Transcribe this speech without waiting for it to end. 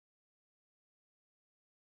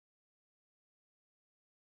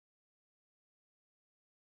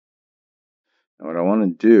And what I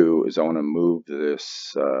want to do is I want to move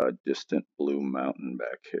this distant blue mountain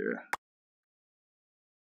back here.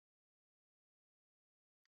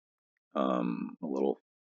 A little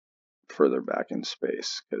further back in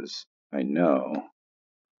space, because I know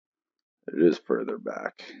it is further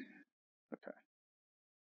back. Okay.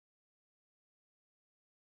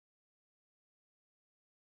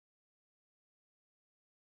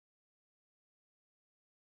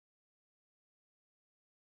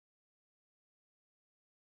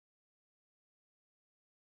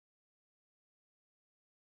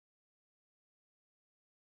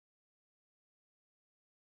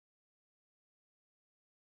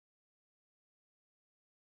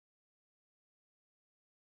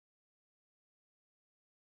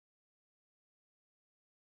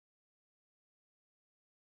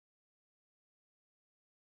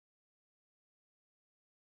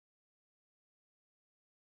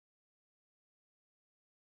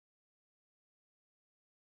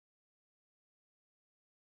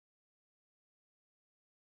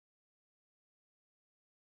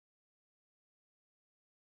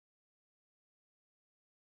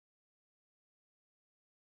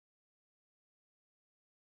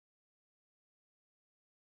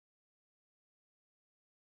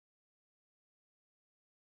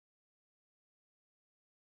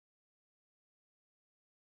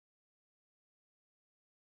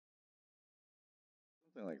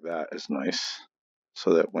 Something like that is nice,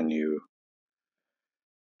 so that when you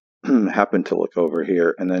happen to look over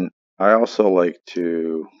here, and then I also like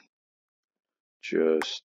to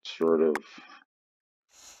just sort of,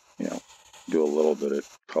 do a little bit of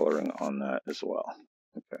coloring on that as well.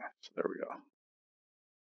 Okay, so there we go.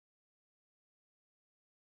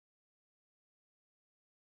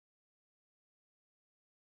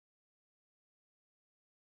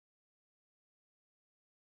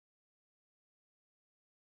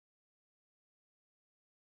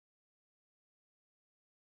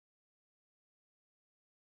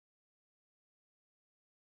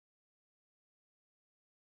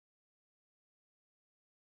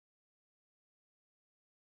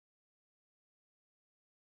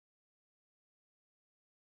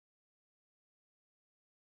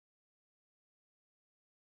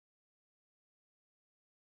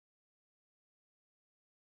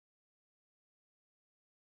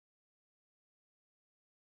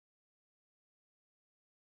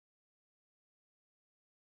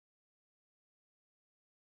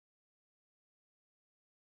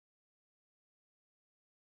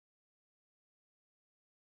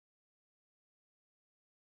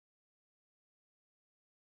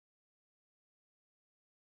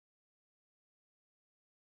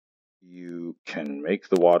 You can make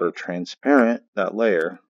the water transparent, that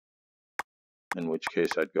layer, in which case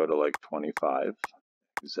I'd go to like 25,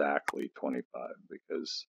 exactly 25,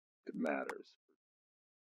 because it matters.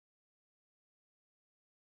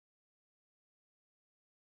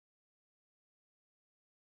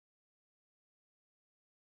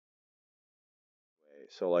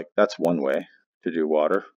 So like that's one way to do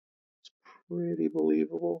water. It's pretty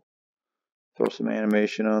believable. Throw some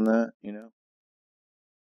animation on that.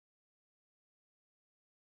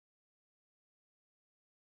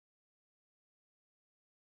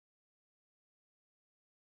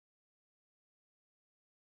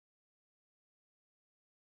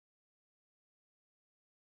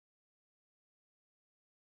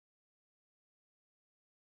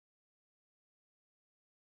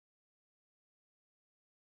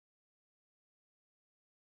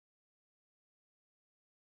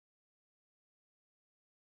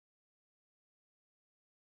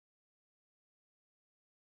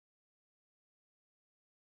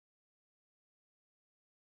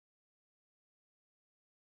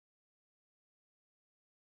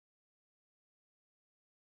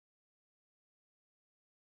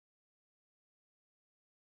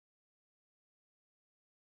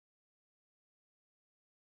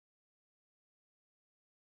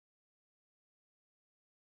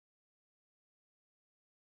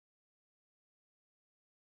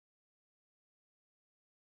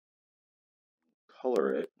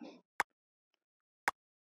 Color it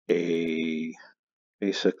a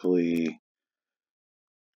basically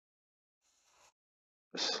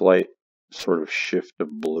a slight sort of shift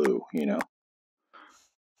of blue.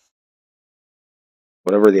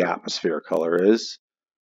 Whatever the atmosphere color is,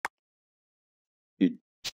 you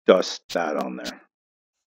dust that on there,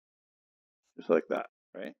 just like that,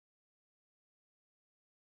 right?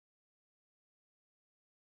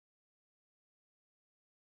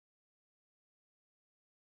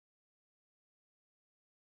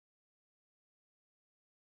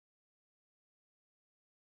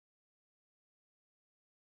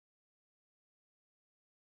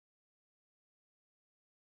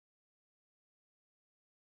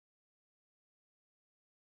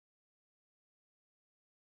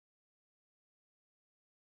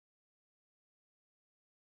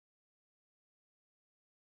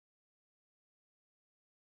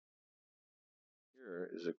 Here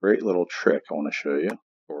is a great little trick I want to show you.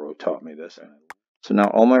 Goro taught me this. So now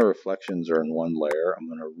all my reflections are in one layer. I'm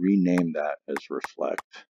going to rename that as reflection.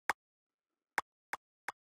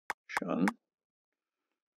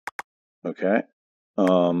 Okay.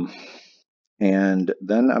 And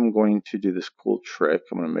then I'm going to do this cool trick.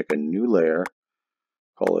 I'm going to make a new layer,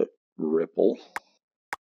 call it ripple.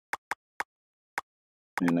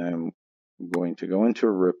 And I'm going to go into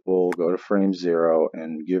ripple, go to frame 0,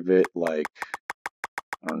 and give it like,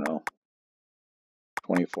 I don't know,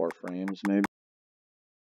 24 frames maybe.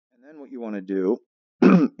 And then what you want to do,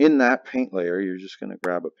 in that paint layer, you're just going to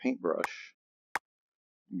grab a paintbrush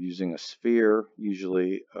using a sphere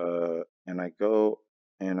usually, and I go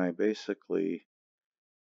and I basically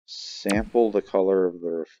sample the color of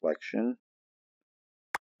the reflection,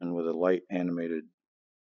 and with a light animated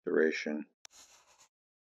duration,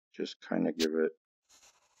 just kind of give it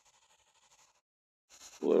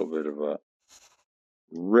a little bit of a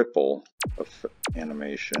ripple of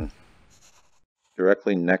animation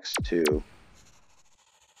directly next to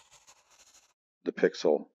the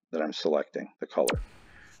pixel that I'm selecting, the color.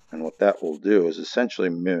 And what that will do is essentially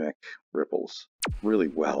mimic ripples really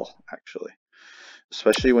well, actually.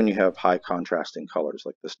 Especially when you have high contrasting colors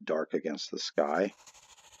like this dark against the sky.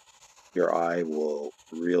 Your eye will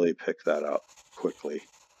really pick that up quickly.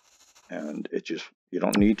 And it just, you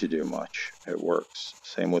don't need to do much. It works.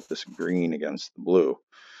 Same with this green against the blue.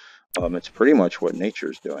 It's pretty much what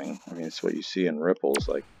nature's doing. I mean, it's what you see in ripples.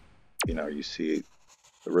 Like, you know, you see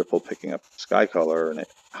the ripple picking up the sky color and it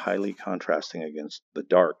highly contrasting against the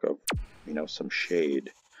dark of, you know, some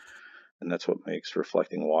shade. And that's what makes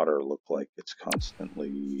reflecting water look like it's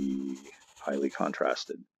constantly highly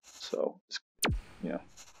contrasted. So, it's, you know,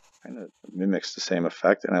 kind of mimics the same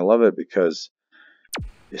effect. And I love it because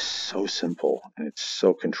it's so simple and it's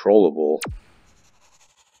so controllable.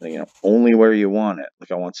 You know, only where you want it.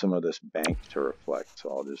 Like I want some of this bank to reflect, so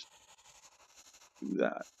I'll just do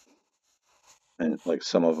that. And like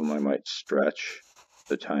some of them I might stretch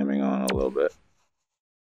the timing on a little bit.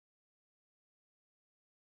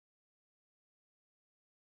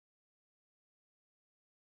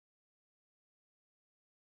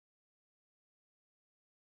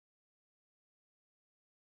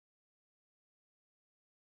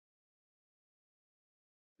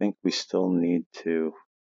 I think we still need to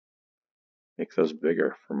make those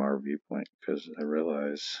bigger from our viewpoint because I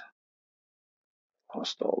realize I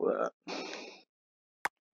lost all that.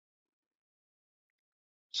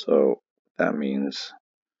 So that means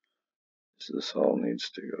this all needs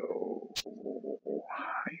to go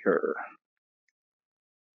higher.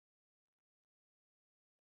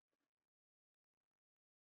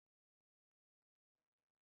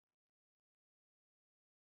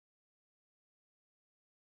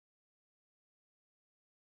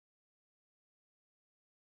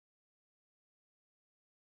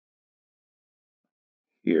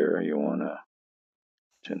 Here you want to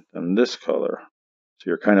tint them this color. So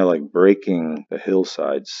you're kind of like breaking the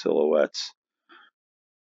hillside silhouettes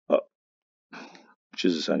up, which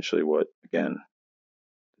is essentially what, again,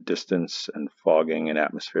 distance and fogging and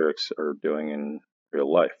atmospherics are doing in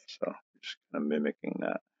real life. So just kind of mimicking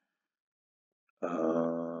that.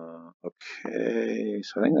 Okay,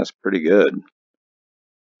 so I think that's pretty good.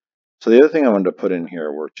 So the other thing I wanted to put in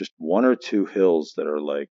here were just one or two hills that are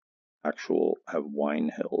like have wine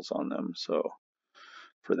hills on them. So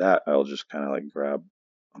for that, I'll just kind of like grab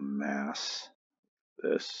a mass of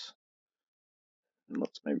this. And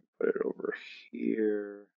let's maybe put it over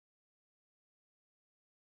here.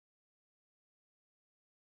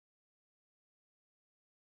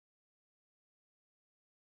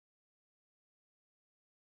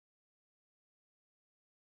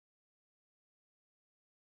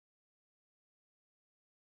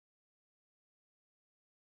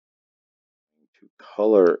 To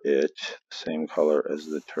color it the same color as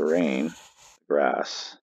the terrain, the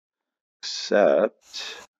grass,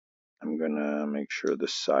 except I'm gonna make sure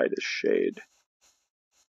this side is shade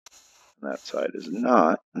and that side is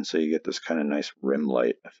not, and so you get this kind of nice rim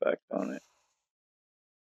light effect on it.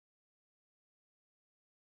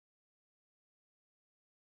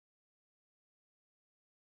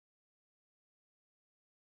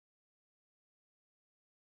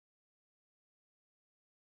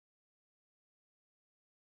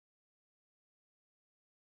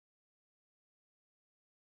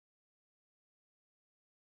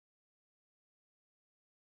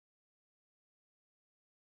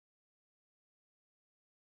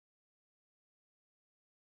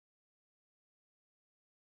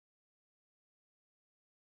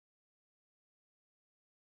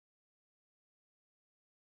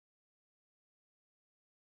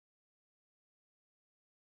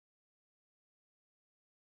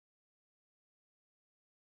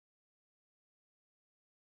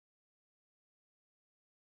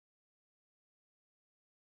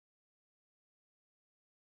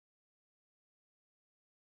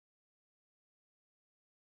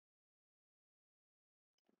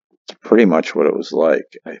 pretty much what it was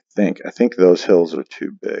like, I think. I think those hills are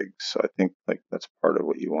too big, so I think like that's part of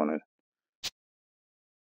what you want to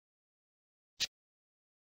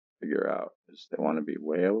figure out is they want to be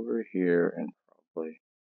way over here and probably